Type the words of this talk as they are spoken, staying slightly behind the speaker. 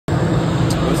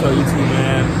up, YouTube,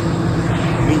 man?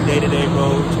 Meet day to day,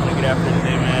 bro. Trying to get after it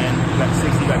today, man. You got 60,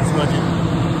 you got 200.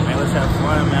 Man, let's have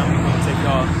fun, man. I'm gonna take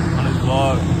y'all on this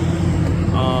vlog.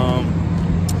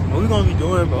 What we gonna be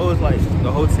doing, bro, is like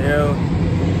the hotel.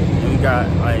 And we got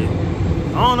like,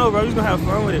 I don't know, bro. We just gonna have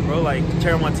fun with it, bro. Like,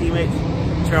 cheer on my teammates,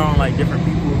 cheer on like different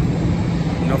people,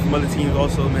 you know, from other teams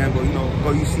also, man. But you know,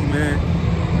 go UC, man.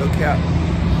 No cap.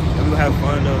 And we gonna have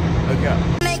fun though. No cap.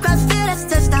 Make us feel that's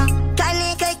touchdown.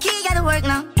 Tiny key, gotta work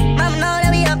now. Mama know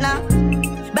that we up now.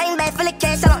 Bang back for the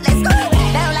cash, I don't let's go.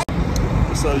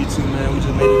 What's up, YouTube, man? We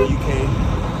just made it to UK.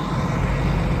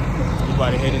 We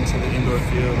about to head into the indoor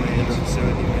field, man, indoor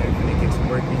facility, man. We're gonna get some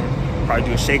work in. Probably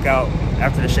do a shakeout.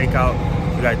 After the shakeout,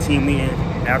 we got a team meeting.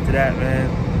 After that, man,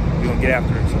 we're gonna get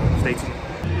after it, so stay tuned.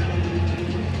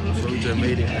 So we just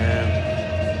made it, man.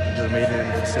 We just made it in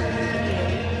the facility.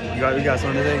 You got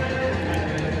something today?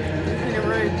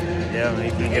 Yeah, man,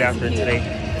 you can get after it today.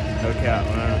 No cap,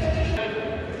 man.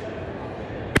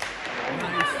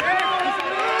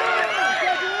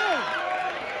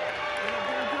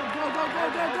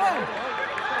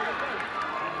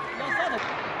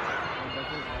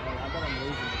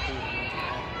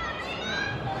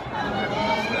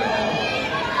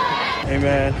 Hey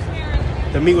man,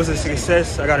 the meet was a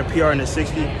success. I got a PR in the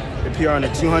 60, the PR in the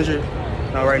 200.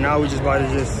 Now right now we just about to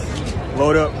just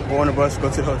load up, go on the bus, go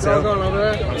to the hotel.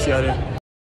 I'll see y'all there.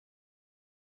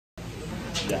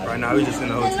 Right now we just in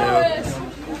the hotel. You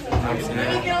know what I'm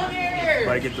saying?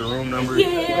 About to get the room number. Go to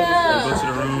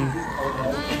the room.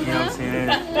 You know what I'm saying?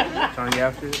 Trying to get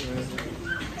after it,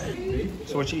 man.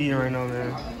 So what you eating right now,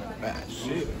 man?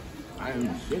 Shit. I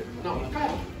am shit.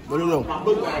 But no,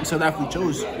 South Africa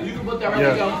chose.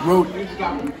 Yeah. Road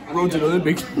to the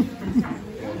Olympics.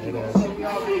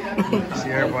 See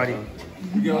everybody.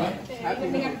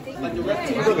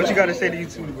 What you gotta say to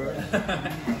YouTube, bro?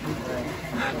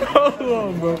 Hold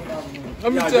on, bro.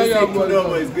 Let me tell y'all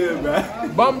what it's good, man.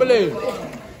 Bumble.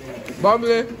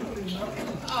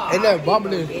 And then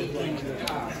Bumble.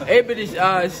 Everybody's shit.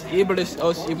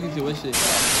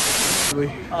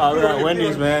 Oh, we got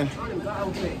Wendy's, man.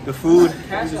 The food,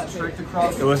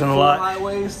 it wasn't a lot.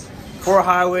 4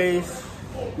 highways.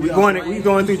 We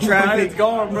going through traffic.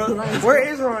 Where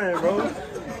is Ryan, bro?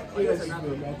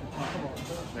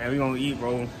 Man, we gonna eat,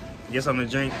 bro. Get something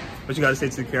to drink. What you gotta say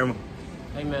to the camera?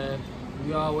 Hey man,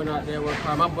 we all went out there, worked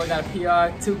hard. My boy got a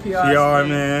PR, 2 PRs. PR,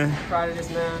 man. Proud of this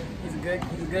man. He's a good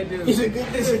dude. He's a good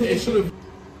dude.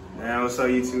 Man, what's up,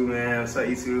 YouTube, man? What's up,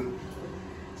 YouTube?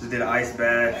 Just did an ice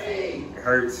bath. It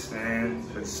hurts, man.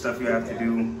 It's stuff you have to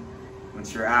do.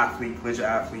 Once you're an athlete, collegiate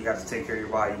athlete, you have to take care of your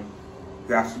body.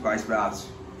 You have to do ice baths.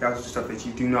 You have to do stuff that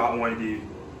you do not want to do.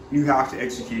 You have to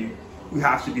execute. You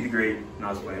have to be the great. No, I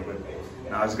was playing, but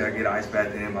now I just gotta get an ice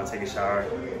bath in, about to take a shower,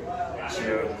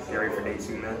 chill, get ready for day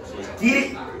 2, man. So let's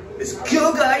get it. Let's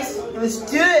go, guys. Let's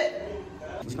do it.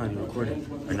 It's not even recording.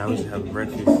 Right now we just have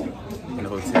breakfast in the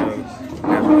hotel. We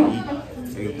have to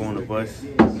eat. We can go on the bus.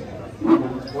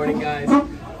 Morning, guys.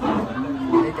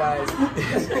 Hey, guys.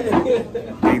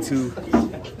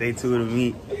 Day two of the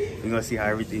meet. We're gonna see how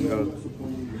everything goes.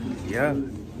 Yeah, you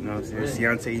know what I'm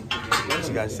saying? Ciante, what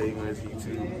you gotta say, man, to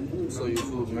YouTube? So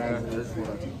YouTube, man, I just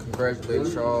want to congratulate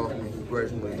y'all and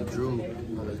congratulate Drew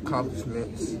on his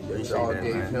accomplishments that y'all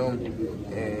gave him,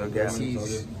 and that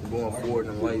he's going forward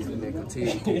in life and then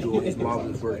continue to keep doing his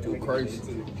marvelous work through Christ.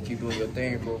 Keep doing your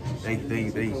thing, bro. Thanks.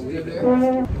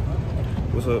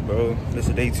 What's up, bro? This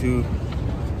is day 2,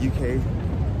 UK. You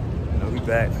know, we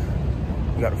back.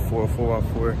 We got a 4x4. You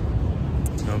know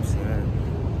what I'm saying?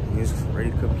 We just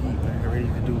ready to compete, man. Ready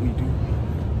to do what we do.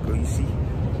 Go UC.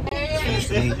 Finished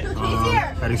the meet.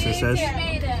 Had a success.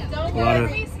 A lot of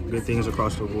good things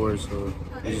across the board, so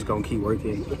we're just gonna keep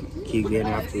working, keep getting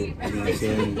after it. You know what I'm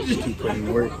saying? Just keep putting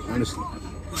in work, honestly.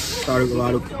 Started with a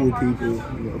lot of cool people,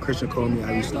 you know,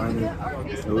 Coleman, Steiner.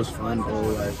 It was fun, bro.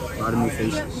 Like a lot of new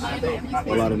faces, a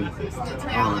lot of new.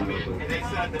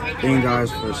 Thank you guys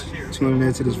for tuning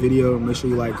into this video. Make sure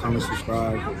you like, comment,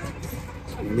 subscribe,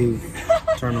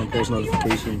 turn on post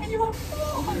notifications.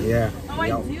 Yeah, we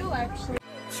out.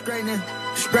 Straightening.